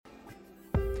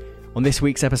On this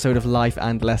week's episode of Life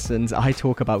and Lessons, I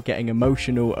talk about getting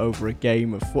emotional over a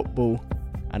game of football,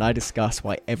 and I discuss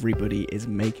why everybody is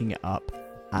making it up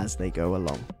as they go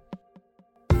along.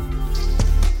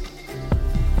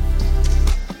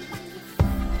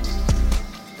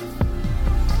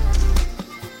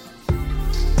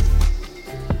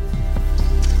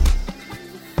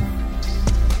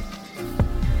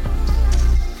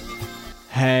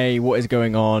 Hey, what is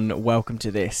going on? Welcome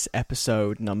to this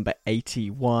episode number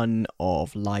 81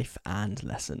 of Life and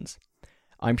Lessons.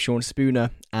 I'm Sean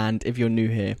Spooner, and if you're new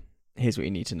here, here's what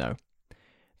you need to know.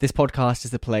 This podcast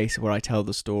is the place where I tell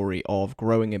the story of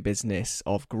growing a business,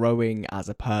 of growing as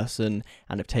a person,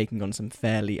 and of taking on some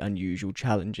fairly unusual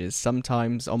challenges,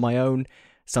 sometimes on my own,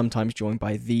 sometimes joined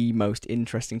by the most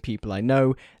interesting people I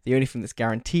know. The only thing that's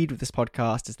guaranteed with this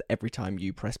podcast is that every time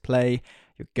you press play,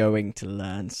 you're going to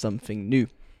learn something new.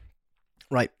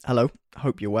 Right, hello,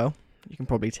 hope you're well. You can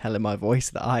probably tell in my voice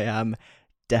that I am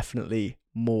definitely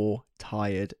more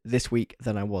tired this week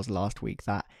than I was last week.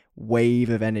 That wave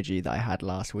of energy that I had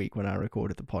last week when I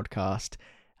recorded the podcast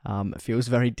feels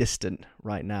very distant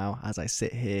right now as I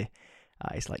sit here.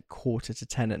 It's like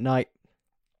 9:45 at night.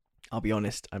 I'll be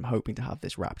honest, I'm hoping to have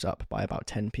this wrapped up by about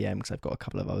 10 p.m. because I've got a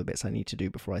couple of other bits I need to do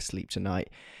before I sleep tonight.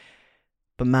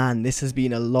 But man, this has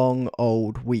been a long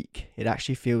old week. It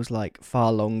actually feels like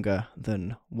far longer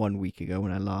than 1 week ago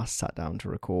when I last sat down to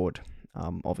record.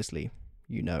 Obviously,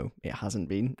 you know, it hasn't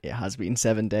been. It has been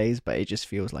 7 days, but it just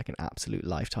feels like an absolute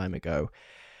lifetime ago.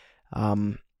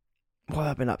 What have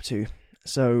I been up to?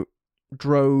 So,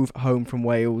 drove home from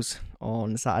Wales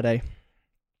on Saturday.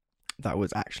 That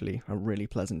was actually a really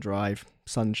pleasant drive.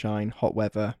 Sunshine, hot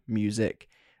weather, music.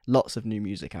 Lots of new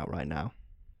music out right now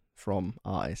from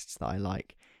artists that I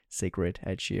like. Sigrid,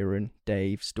 Ed Sheeran,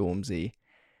 Dave, Stormzy.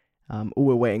 All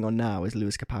we're waiting on now is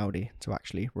Lewis Capaldi to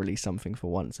actually release something for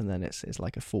once, and then it's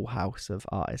like a full house of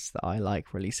artists that I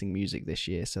like releasing music this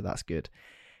year, so that's good.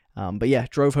 But yeah,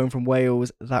 drove home from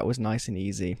Wales. That was nice and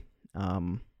easy.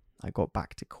 I got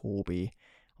back to Corby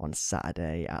on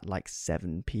Saturday at like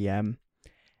 7 p.m.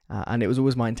 And it was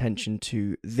always my intention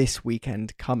to this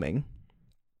weekend coming,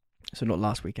 so not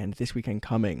last weekend, this weekend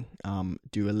coming,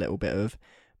 do a little bit of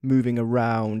moving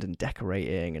around and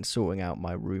decorating and sorting out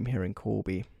my room here in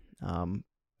Corby.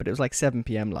 But it was like 7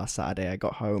 p.m. last Saturday. I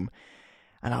got home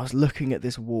and I was looking at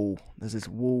this wall. There's this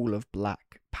wall of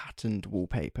black patterned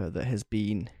wallpaper that has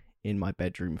been in my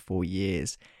bedroom for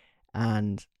years,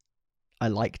 and I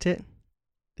liked it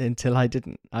until I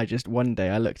didn't. One day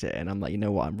I looked at it and I'm like, you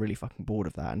know what, I'm really fucking bored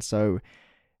of that. And so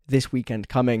this weekend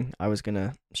coming, I was going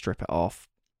to strip it off,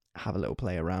 have a little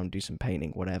play around, do some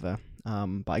painting, whatever.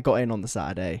 But I got in on the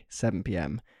Saturday, 7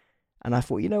 p.m. and I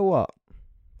thought, you know what?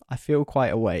 I feel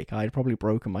quite awake. I'd probably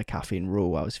broken my caffeine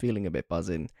rule. I was feeling a bit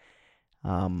buzzing.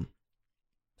 And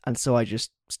so I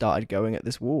just started going at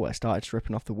this wall. I started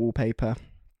stripping off the wallpaper,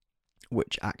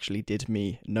 which actually did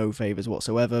me no favours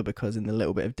whatsoever, because in the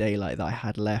little bit of daylight that I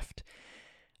had left,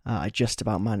 I just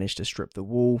about managed to strip the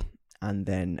wall and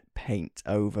then paint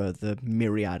over the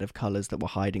myriad of colours that were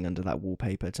hiding under that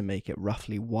wallpaper to make it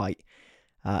roughly white.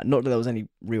 Not that there was any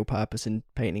real purpose in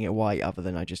painting it white, other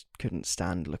than I just couldn't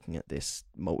stand looking at this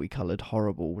multicoloured,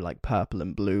 horrible, like purple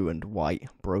and blue and white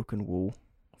broken wall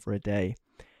for a day.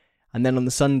 And then on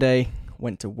the Sunday,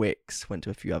 went to Wickes, went to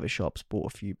a few other shops,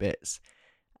 bought a few bits,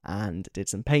 and did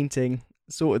some painting,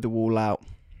 sorted the wall out,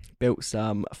 built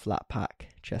some flat pack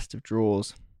chest of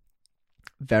drawers,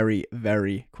 very,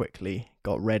 very quickly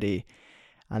got ready,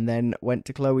 and then went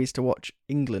to Chloe's to watch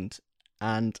England.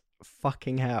 And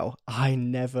fucking hell, I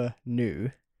never knew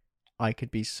I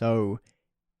could be so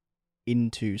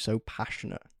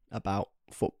passionate about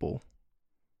football.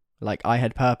 Like, I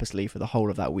had purposely, for the whole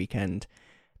of that weekend,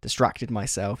 distracted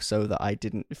myself so that I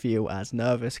didn't feel as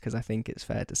nervous, because I think it's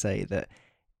fair to say that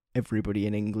everybody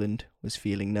in England was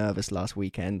feeling nervous last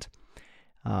weekend.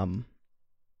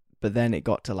 But then it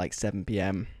got to like 7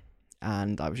 p.m.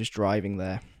 and I was just driving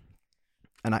there.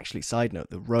 And actually, side note,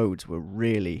 the roads were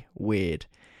really weird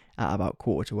at about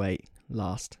 7:45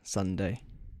 last Sunday,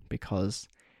 because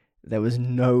there was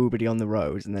nobody on the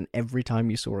roads, and then every time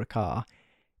you saw a car,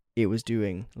 it was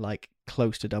doing like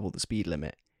close to double the speed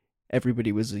limit.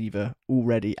 Everybody was either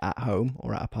already at home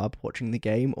or at a pub watching the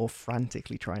game, or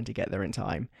frantically trying to get there in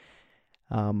time.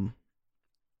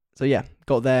 So yeah,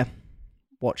 got there,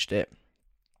 watched it.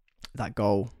 That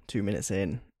goal, 2 minutes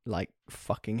in, like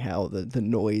fucking hell, the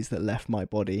noise that left my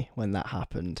body when that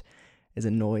happened is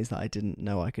a noise that I didn't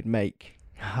know I could make.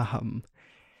 And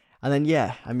then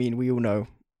yeah, I mean, we all know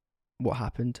what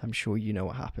happened. I'm sure you know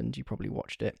what happened. You probably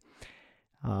watched it.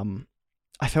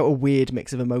 I felt a weird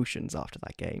mix of emotions after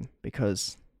that game,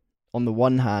 because on the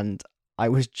one hand, I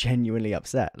was genuinely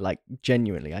upset. Like,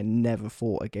 genuinely, I never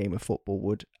thought a game of football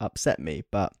would upset me.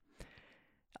 But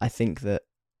I think that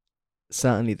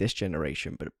certainly this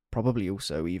generation, but probably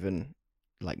also even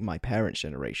like my parents'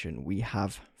 generation, we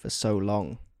have for so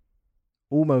long,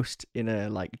 almost in a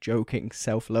like joking,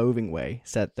 self-loathing way,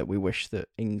 said that we wish that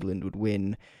England would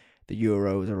win the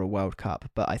Euros or a World Cup.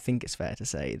 But I think it's fair to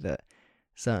say that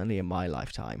certainly in my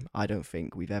lifetime, I don't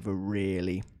think we've ever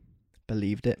really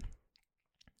believed it.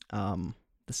 The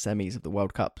semis of the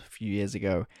World Cup a few years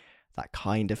ago, that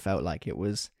kind of felt like it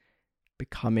was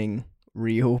becoming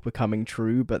real, becoming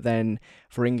true. But then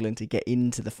for England to get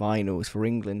into the finals, for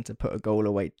England to put a goal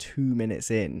away 2 minutes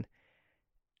in,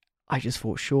 I just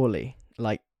thought surely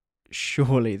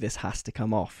this has to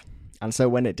come off. And so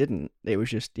when it didn't, it was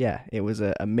just, it was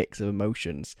a mix of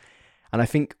emotions. And I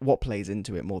think what plays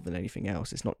into it more than anything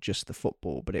else, it's not just the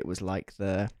football, but it was like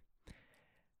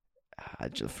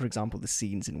for example, the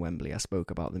scenes in Wembley. I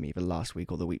spoke about them either last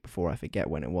week or the week before, I forget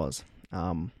when it was.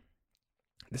 The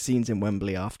scenes in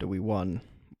Wembley after we won,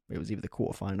 it was either the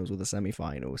quarterfinals or the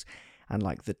semi-finals, and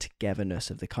like the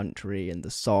togetherness of the country and the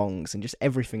songs and just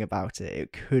everything about it,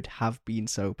 it could have been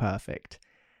so perfect.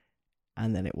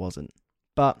 And then it wasn't.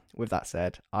 But with that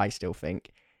said, I still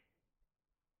think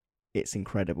it's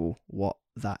incredible what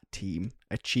that team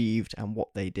achieved and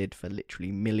what they did for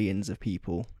literally millions of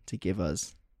people to give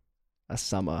us a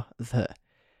summer that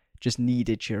just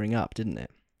needed cheering up, didn't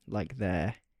it? Like,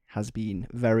 there has been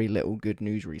very little good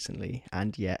news recently,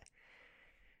 and yet,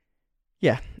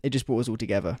 it just brought us all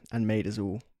together and made us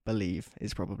all believe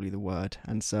is probably the word.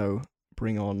 And so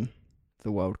bring on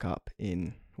the World Cup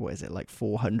in,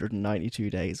 492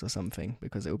 days or something,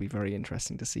 because it will be very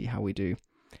interesting to see how we do.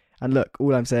 And look,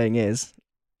 all I'm saying is,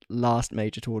 last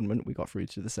major tournament, we got through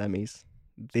to the semis.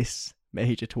 This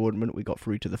major tournament, we got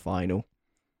through to the final.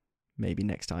 Maybe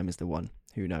next time is the one.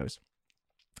 Who knows?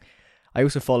 I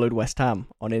also followed West Ham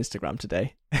on Instagram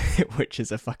today, which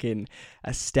is a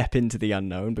step into the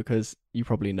unknown, because you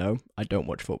probably know I don't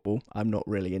watch football. I'm not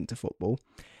really into football.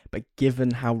 But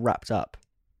given how wrapped up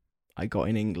I got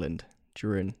in England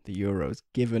during the Euros,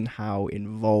 given how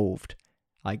involved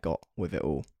I got with it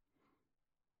all,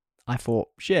 I thought,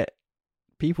 shit,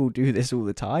 people do this all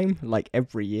the time, like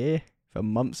every year, for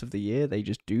months of the year, they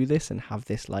just do this and have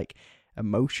this like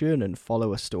emotion and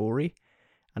follow a story.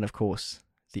 And of course,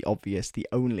 the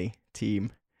only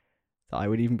team that I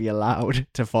would even be allowed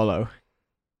to follow,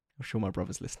 I'm sure my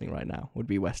brother's listening right now, would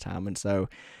be West Ham. And so,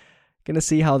 gonna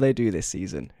see how they do this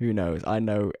season. Who knows? I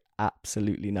know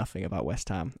absolutely nothing about West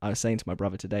Ham. I was saying to my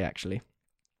brother today, actually,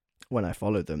 when I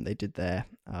followed them, they did their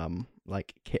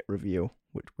kit reveal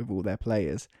with all their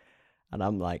players, and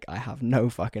I'm like, I have no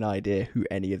fucking idea who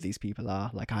any of these people are.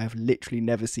 Like, I have literally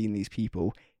never seen these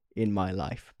people in my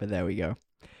life. But there we go.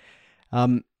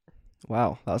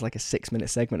 Wow, that was like a 6-minute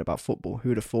segment about football. Who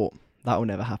would have thought? That will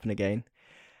never happen again.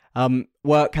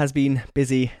 Work has been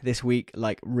busy this week,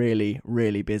 like really,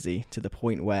 really busy, to the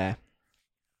point where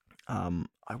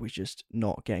I was just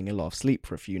not getting a lot of sleep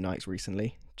for a few nights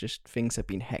recently. Just things have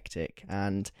been hectic,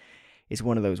 and it's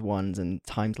one of those ones, and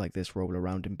times like this roll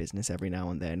around in business every now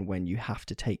and then, when you have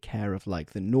to take care of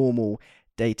like the normal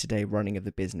day-to-day running of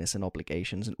the business and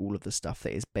obligations and all of the stuff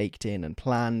that is baked in and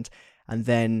planned, and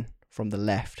then from the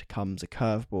left comes a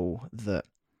curveball that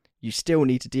you still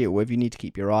need to deal with, you need to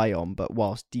keep your eye on, but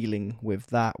whilst dealing with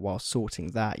that, whilst sorting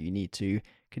that, you need to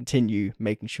continue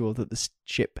making sure that the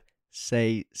ship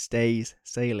stays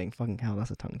sailing. Fucking hell,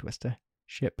 that's a tongue twister.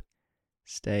 Ship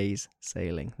stays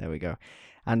sailing. There we go.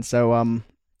 And so,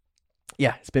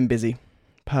 it's been busy.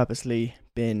 Purposely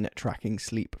been tracking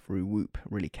sleep through Whoop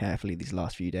really carefully these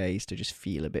last few days to just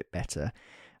feel a bit better.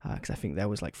 Because I think there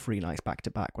was like 3 nights back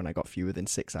to back when I got fewer than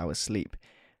 6 hours sleep.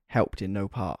 Helped in no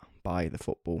part by the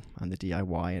football and the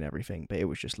DIY and everything, but it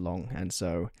was just long. And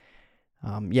so,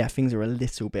 things are a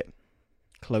little bit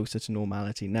closer to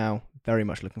normality now. Very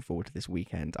much looking forward to this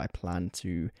weekend. I plan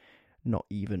to not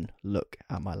even look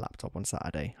at my laptop on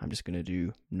Saturday. I'm just going to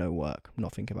do no work,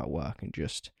 not think about work, and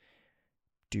just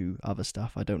do other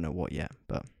stuff. I don't know what yet,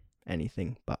 but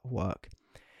anything but work.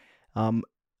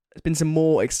 There's been some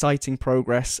more exciting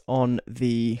progress on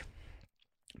the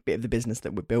bit of the business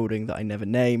that we're building that I never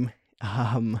name.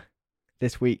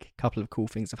 This week, a couple of cool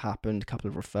things have happened, a couple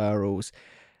of referrals,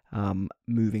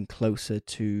 moving closer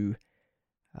to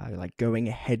going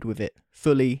ahead with it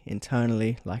fully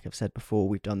internally. Like I've said before,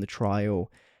 we've done the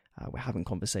trial, we're having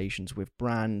conversations with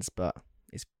brands, but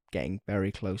it's getting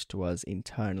very close to us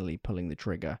internally pulling the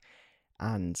trigger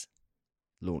and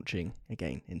launching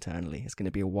again internally. It's going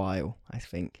to be a while, I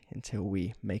think, until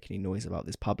we make any noise about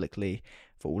this publicly,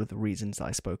 for all of the reasons that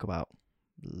I spoke about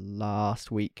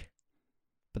last week,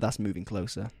 but that's moving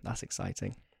closer. That's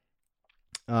exciting.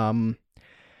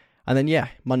 And then, yeah,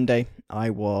 Monday,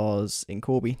 I was in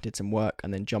Corby, did some work,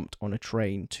 and then jumped on a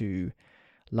train to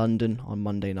London on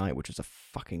Monday night, which was a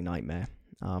fucking nightmare.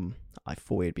 I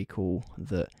thought it'd be cool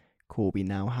that Corby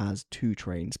now has 2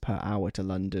 trains per hour to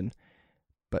London,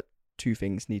 but 2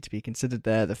 things need to be considered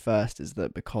there. The first is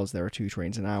that because there are 2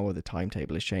 trains an hour, the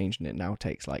timetable has changed, and it now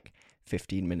takes like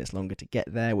 15 minutes longer to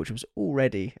get there, which was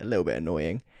already a little bit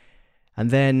annoying.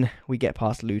 And then we get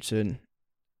past Luton,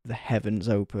 the heavens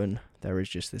open, there is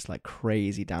just this like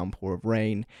crazy downpour of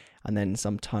rain, and then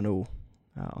some tunnel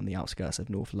on the outskirts of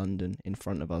North London in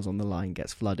front of us on the line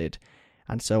gets flooded,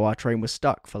 and so our train was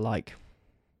stuck for like,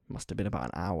 must have been about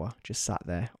an hour, just sat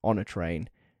there on a train.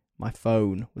 My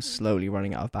phone was slowly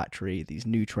running out of battery. These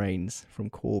new trains from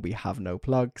Corby have no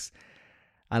plugs,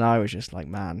 and I was just like,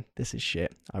 man, this is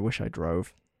shit. I wish I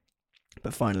drove.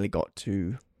 But finally got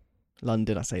to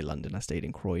London. I say London, I stayed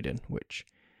in Croydon, which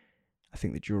I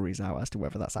think the jury's out as to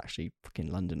whether that's actually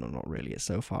fucking London or not really. It's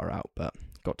so far out, but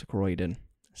got to Croydon,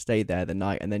 stayed there the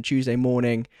night, and then Tuesday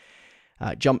morning,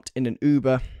 jumped in an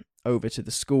Uber over to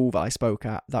the school that I spoke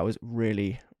at. That was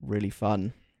really, really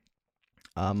fun.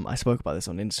 I spoke about this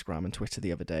on Instagram and Twitter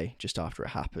the other day, just after it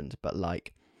happened, but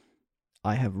like,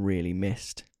 I have really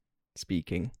missed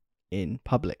speaking in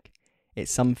public.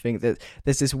 It's something that,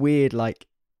 there's this weird like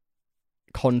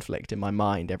conflict in my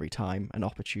mind every time an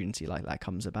opportunity like that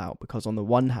comes about, because on the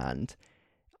one hand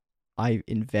I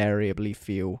invariably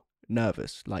feel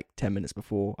nervous like 10 minutes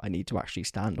before I need to actually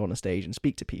stand on a stage and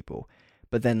speak to people,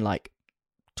 but then like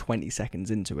 20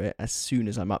 seconds into it, as soon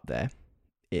as I'm up there,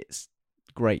 it's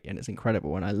great and it's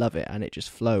incredible and I love it and it just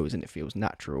flows and it feels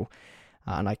natural,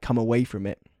 and I come away from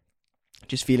it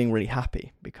just feeling really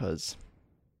happy because,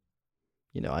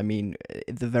 you know, I mean,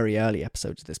 the very early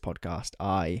episodes of this podcast,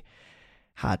 I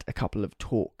had a couple of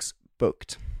talks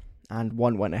booked and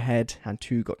 1 went ahead and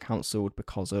 2 got cancelled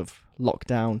because of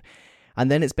lockdown. And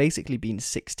then it's basically been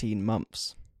 16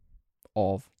 months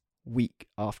of week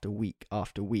after week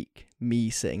after week, me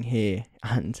sitting here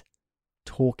and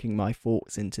talking my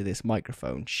thoughts into this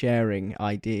microphone, sharing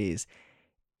ideas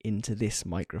into this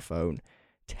microphone,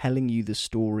 telling you the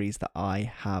stories that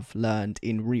I have learned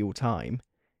in real time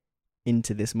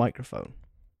into this microphone.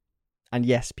 And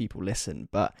yes, people listen,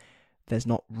 but there's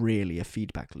not really a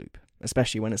feedback loop,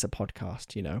 especially when it's a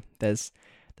podcast. You know, there's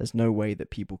no way that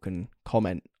people can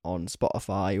comment on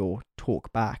Spotify or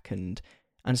talk back, and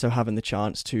so having the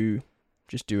chance to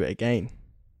just do it again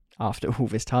after all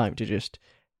this time, to just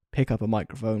pick up a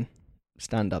microphone,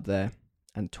 stand up there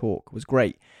and talk, was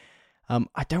great.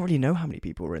 I don't really know how many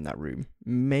people were in that room,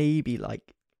 maybe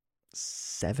like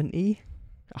 70,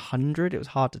 100. It was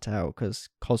hard to tell because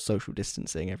social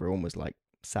distancing, everyone was like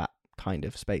sat kind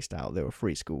of spaced out. There were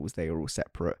 3 schools, they were all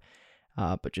separate,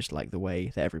 but just like the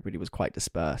way that everybody was quite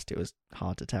dispersed, it was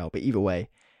hard to tell. But either way,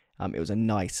 it was a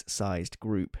nice sized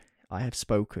group. I have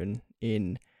spoken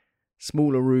in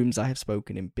smaller rooms, I have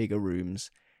spoken in bigger rooms,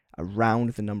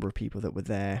 around the number of people that were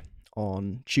there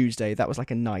on Tuesday. That was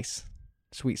like a nice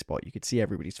sweet spot. You could see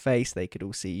everybody's face, they could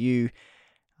all see you,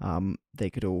 they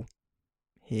could all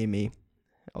hear me,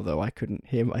 although I couldn't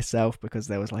hear myself because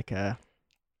there was like a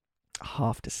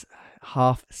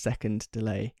half second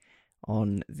delay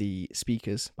on the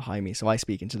speakers behind me. So I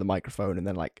speak into the microphone and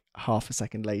then like half a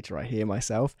second later I hear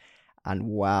myself, and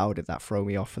wow, did that throw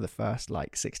me off for the first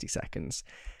like 60 seconds.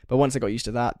 But once I got used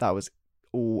to that, that was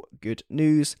all good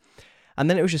news. And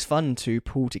then it was just fun to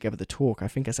pull together the talk. I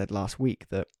think I said last week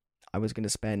that I was going to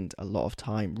spend a lot of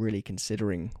time really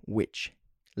considering which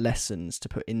lessons to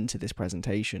put into this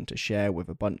presentation to share with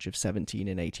a bunch of 17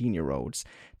 and 18-year-olds,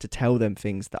 to tell them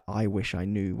things that I wish I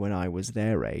knew when I was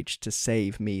their age, to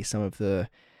save me some of the,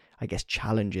 I guess,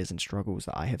 challenges and struggles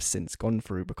that I have since gone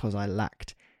through because I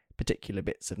lacked particular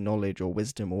bits of knowledge or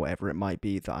wisdom or whatever it might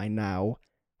be that I now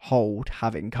hold,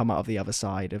 having come out of the other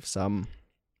side of some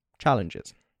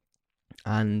challenges.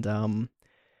 And there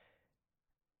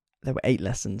were 8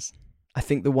 lessons. I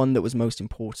think the one that was most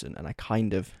important, and I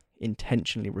kind of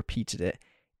intentionally repeated it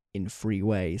in 3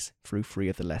 ways through 3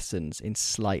 of the lessons in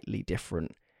slightly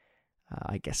different,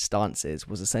 I guess, stances,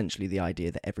 was essentially the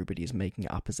idea that everybody is making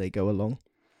it up as they go along.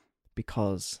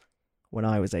 Because when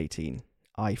I was 18,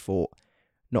 I thought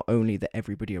not only that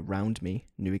everybody around me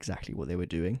knew exactly what they were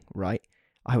doing, right?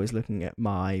 I was looking at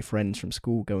my friends from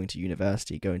school going to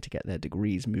university, going to get their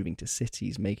degrees, moving to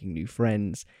cities, making new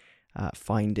friends,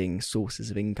 finding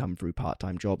sources of income through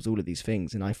part-time jobs, all of these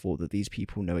things. And I thought that these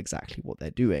people know exactly what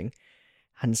they're doing.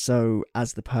 And so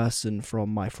as the person from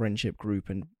my friendship group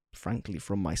and frankly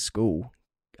from my school,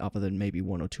 other than maybe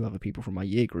one or two other people from my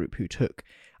year group who took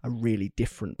a really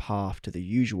different path to the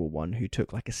usual one, who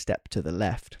took like a step to the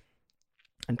left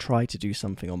and tried to do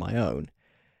something on my own.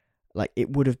 Like,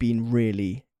 it would have been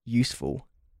really useful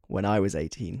when I was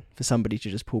 18 for somebody to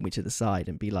just pull me to the side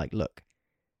and be like, look,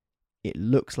 it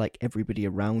looks like everybody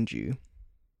around you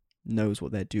knows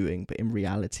what they're doing, but in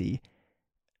reality,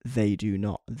 they do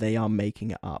not. They are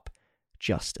making it up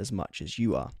just as much as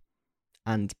you are.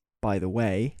 And by the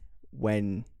way,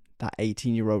 when that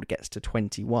 18-year-old gets to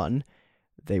 21,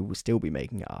 they will still be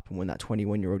making it up. And when that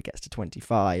 21-year-old gets to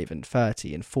 25 and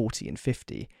 30 and 40 and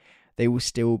 50, they will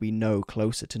still be no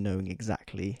closer to knowing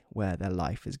exactly where their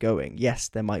life is going. Yes,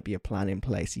 there might be a plan in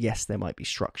place. Yes, there might be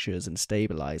structures and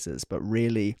stabilizers, but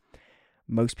really,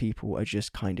 most people are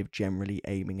just kind of generally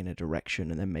aiming in a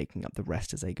direction and then making up the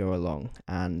rest as they go along.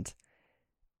 And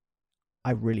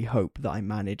I really hope that I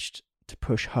managed to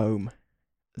push home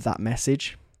that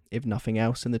message, if nothing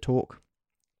else, in the talk,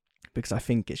 because I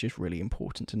think it's just really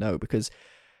important to know. Because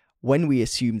when we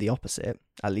assume the opposite,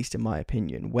 at least in my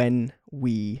opinion, when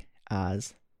we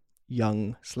as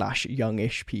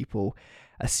young/youngish people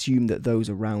assume that those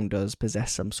around us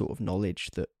possess some sort of knowledge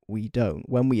that we don't,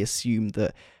 when we assume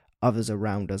that others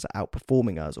around us are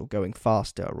outperforming us or going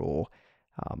faster or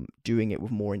doing it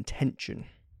with more intention,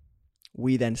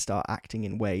 we then start acting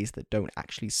in ways that don't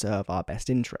actually serve our best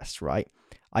interests, right?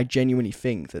 I genuinely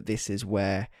think that this is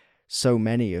where so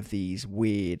many of these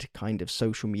weird kind of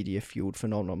social media fueled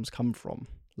phenomenons come from.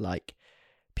 Like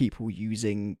people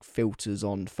using filters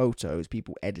on photos,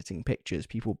 people editing pictures,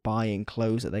 people buying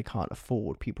clothes that they can't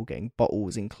afford, people getting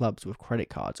bottles in clubs with credit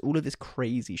cards, all of this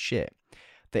crazy shit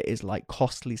that is like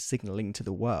costly signaling to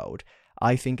the world,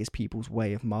 I think is people's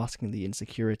way of masking the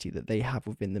insecurity that they have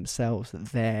within themselves, that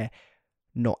they're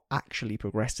not actually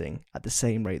progressing at the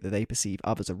same rate that they perceive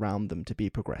others around them to be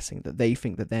progressing, that they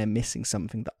think that they're missing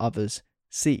something that others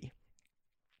see.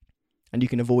 And you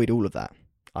can avoid all of that,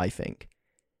 I think,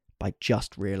 by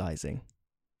just realizing,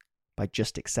 by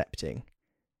just accepting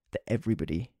that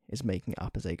everybody is making it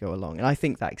up as they go along. And I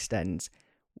think that extends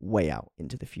way out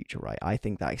into the future, right? I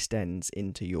think that extends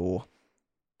into your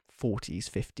 40s,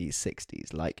 50s,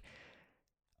 60s. Like,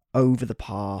 over the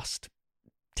past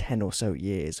 10 or so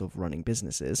years of running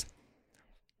businesses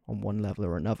on one level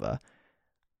or another,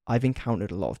 I've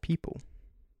encountered a lot of people.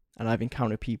 And I've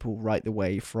encountered people right the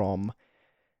way from,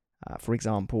 for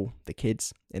example, the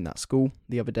kids in that school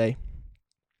the other day,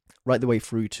 right the way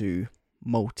through to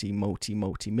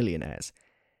multi-millionaires.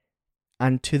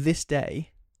 And to this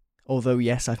day, although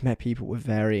yes, I've met people with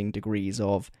varying degrees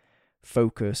of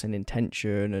focus and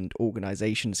intention and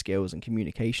organization skills and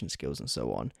communication skills and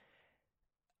so on,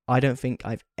 I don't think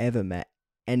I've ever met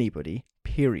anybody,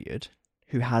 period,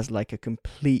 who has like a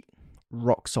complete,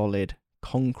 rock solid,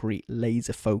 concrete,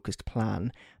 laser focused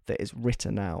plan that is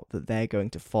written out that they're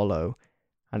going to follow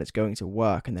and it's going to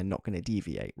work and they're not going to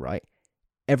deviate, right?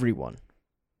 Everyone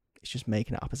is just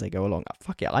making it up as they go along.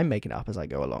 Fuck it, I'm making it up as I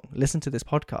go along. Listen to this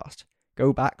podcast.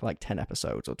 Go back like 10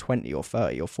 episodes or 20 or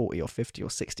 30 or 40 or 50 or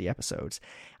 60 episodes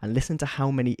and listen to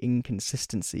how many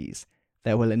inconsistencies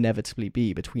there will inevitably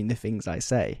be between the things I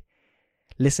say.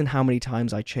 Listen how many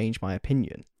times I change my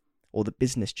opinion, or the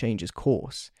business changes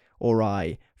course, or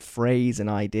I phrase an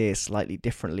idea slightly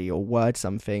differently or word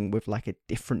something with like a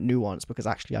different nuance because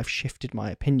actually I've shifted my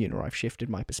opinion or I've shifted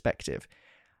my perspective.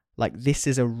 Like, this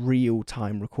is a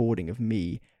real-time recording of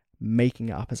me making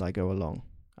it up as I go along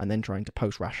and then trying to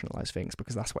post-rationalize things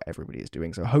because that's what everybody is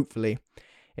doing. So hopefully,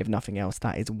 if nothing else,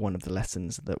 that is one of the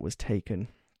lessons that was taken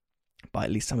by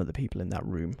at least some of the people in that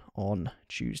room on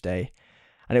Tuesday.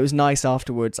 And it was nice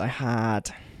afterwards. I had,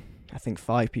 I think,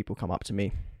 5 people come up to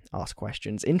me, ask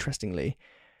questions. Interestingly,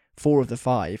 4 of the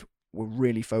 5 were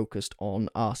really focused on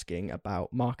asking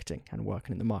about marketing and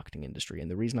working in the marketing industry. And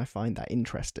the reason I find that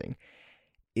interesting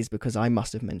is because I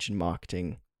must have mentioned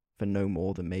marketing for no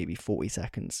more than maybe 40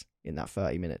 seconds in that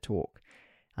 30-minute talk.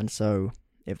 And so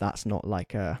if that's not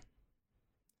like a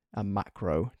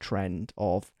macro trend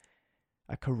of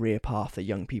a career path that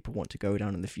young people want to go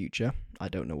down in the future, I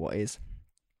don't know what is.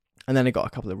 And then I got a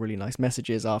couple of really nice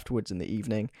messages afterwards in the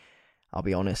evening. I'll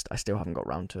be honest, I still haven't got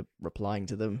around to replying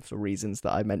to them for reasons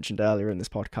that I mentioned earlier in this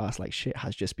podcast. Like, shit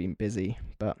has just been busy.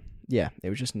 But yeah, it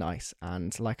was just nice.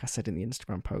 And like I said in the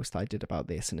Instagram post I did about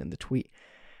this and in the tweet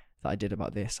that I did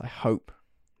about this, I hope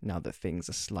now that things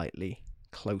are slightly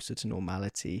closer to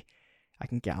normality, I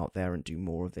can get out there and do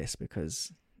more of this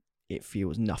because it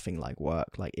feels nothing like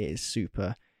work. Like, it is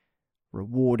super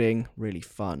rewarding, really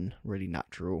fun, really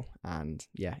natural. And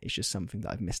yeah, it's just something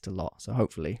that I've missed a lot. So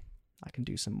hopefully I can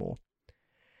do some more.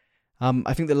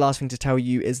 I think the last thing to tell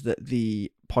you is that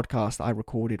the podcast that I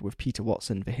recorded with Peter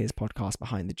Watson for his podcast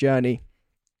Behind the Journey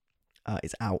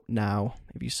is out now.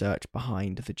 If you search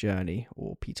Behind the Journey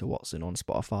or Peter Watson on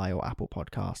Spotify or Apple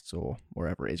Podcasts or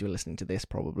wherever it is you're listening to this,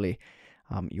 probably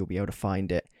you'll be able to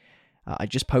find it. I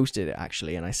just posted it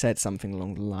actually, and I said something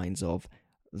along the lines of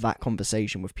that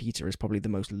conversation with Peter is probably the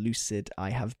most lucid I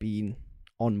have been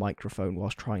on microphone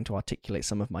whilst trying to articulate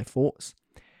some of my thoughts.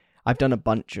 I've done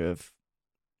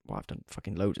I've done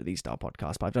fucking loads of these style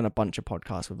podcasts, but I've done a bunch of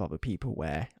podcasts with other people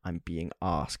where I'm being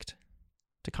asked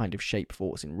to kind of shape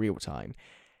thoughts in real time.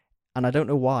 And I don't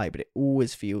know why, but it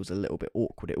always feels a little bit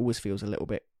awkward. It always feels a little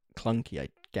bit clunky, I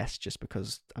guess, just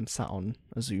because I'm sat on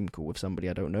a Zoom call with somebody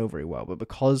I don't know very well. But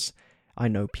because I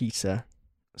know Peter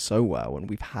so well and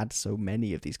we've had so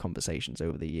many of these conversations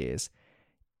over the years,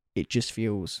 it just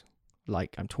feels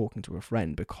like I'm talking to a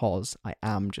friend because I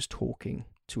am just talking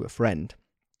to a friend.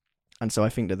 And so I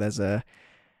think that there's a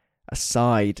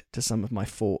side to some of my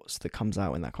thoughts that comes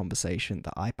out in that conversation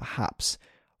that I perhaps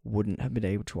wouldn't have been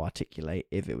able to articulate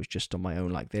if it was just on my own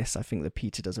like this. I think that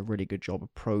Peter does a really good job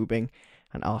of probing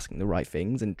and asking the right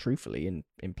things, and truthfully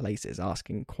in places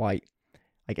asking quite,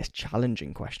 I guess,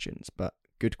 challenging questions, but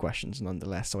good questions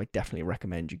nonetheless. So I definitely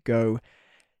recommend you go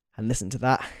and listen to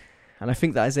that. And I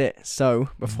think that is it. So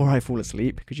before I fall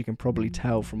asleep, because you can probably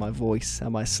tell from my voice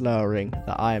and my slurring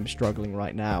that I am struggling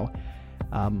right now,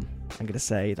 I'm going to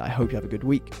say that I hope you have a good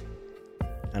week,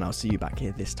 and I'll see you back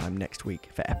here this time next week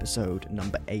for episode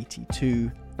number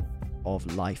 82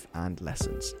 of Life and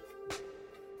Lessons.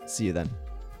 See you then.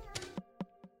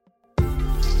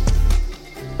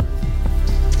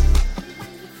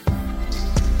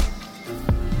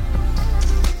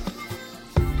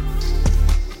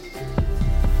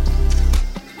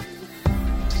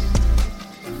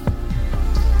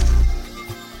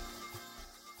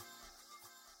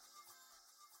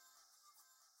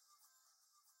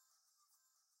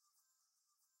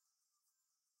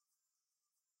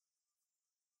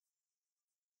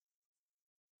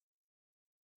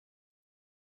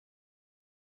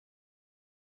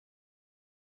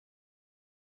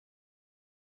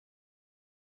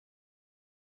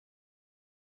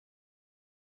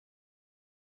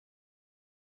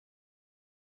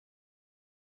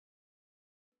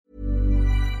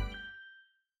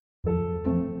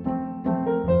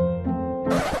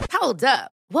 Hold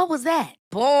up. What was that?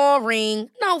 Boring.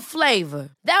 No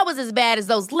flavor. That was as bad as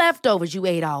those leftovers you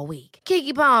ate all week.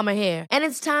 Keke Palmer here, and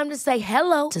it's time to say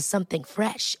hello to something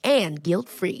fresh and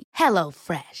guilt-free.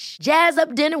 HelloFresh. Jazz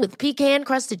up dinner with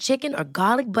pecan-crusted chicken or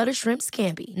garlic butter shrimp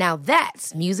scampi. Now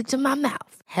that's music to my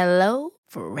mouth.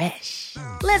 HelloFresh.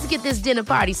 Let's get this dinner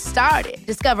party started.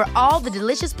 Discover all the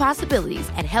delicious possibilities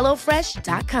at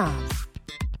HelloFresh.com.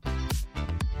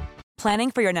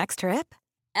 Planning for your next trip?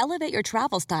 Elevate your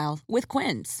travel style with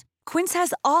Quince. Quince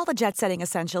has all the jet-setting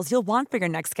essentials you'll want for your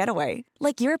next getaway,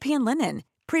 like European linen,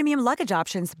 premium luggage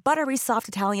options, buttery soft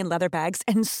Italian leather bags,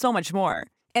 and so much more.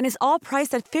 And is all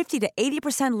priced at 50 to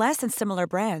 80% less than similar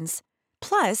brands.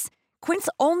 Plus, Quince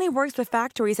only works with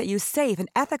factories that use safe and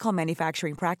ethical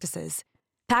manufacturing practices.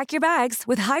 Pack your bags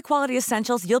with high-quality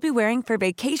essentials you'll be wearing for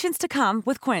vacations to come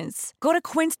with Quince. Go to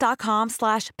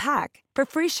quince.com/pack for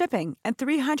free shipping and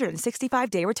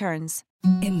 365-day returns.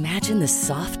 Imagine the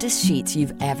softest sheets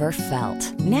you've ever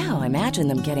felt. Now imagine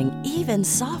them getting even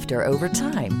softer over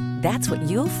time. That's what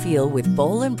you'll feel with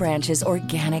Boll & Branch's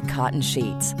organic cotton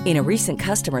sheets. In a recent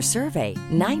customer survey,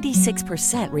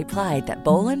 96% replied that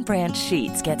Boll & Branch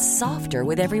sheets get softer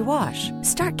with every wash.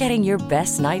 Start getting your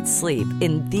best night's sleep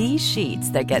in these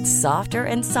sheets that get softer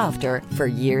and softer for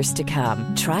years to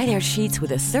come. Try their sheets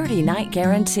with a 30-night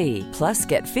guarantee. Plus,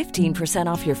 get 15%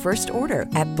 off your first order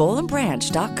at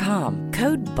bollandbranch.com.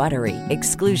 Code BUTTERY.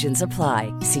 Exclusions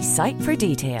apply. See site for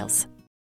details.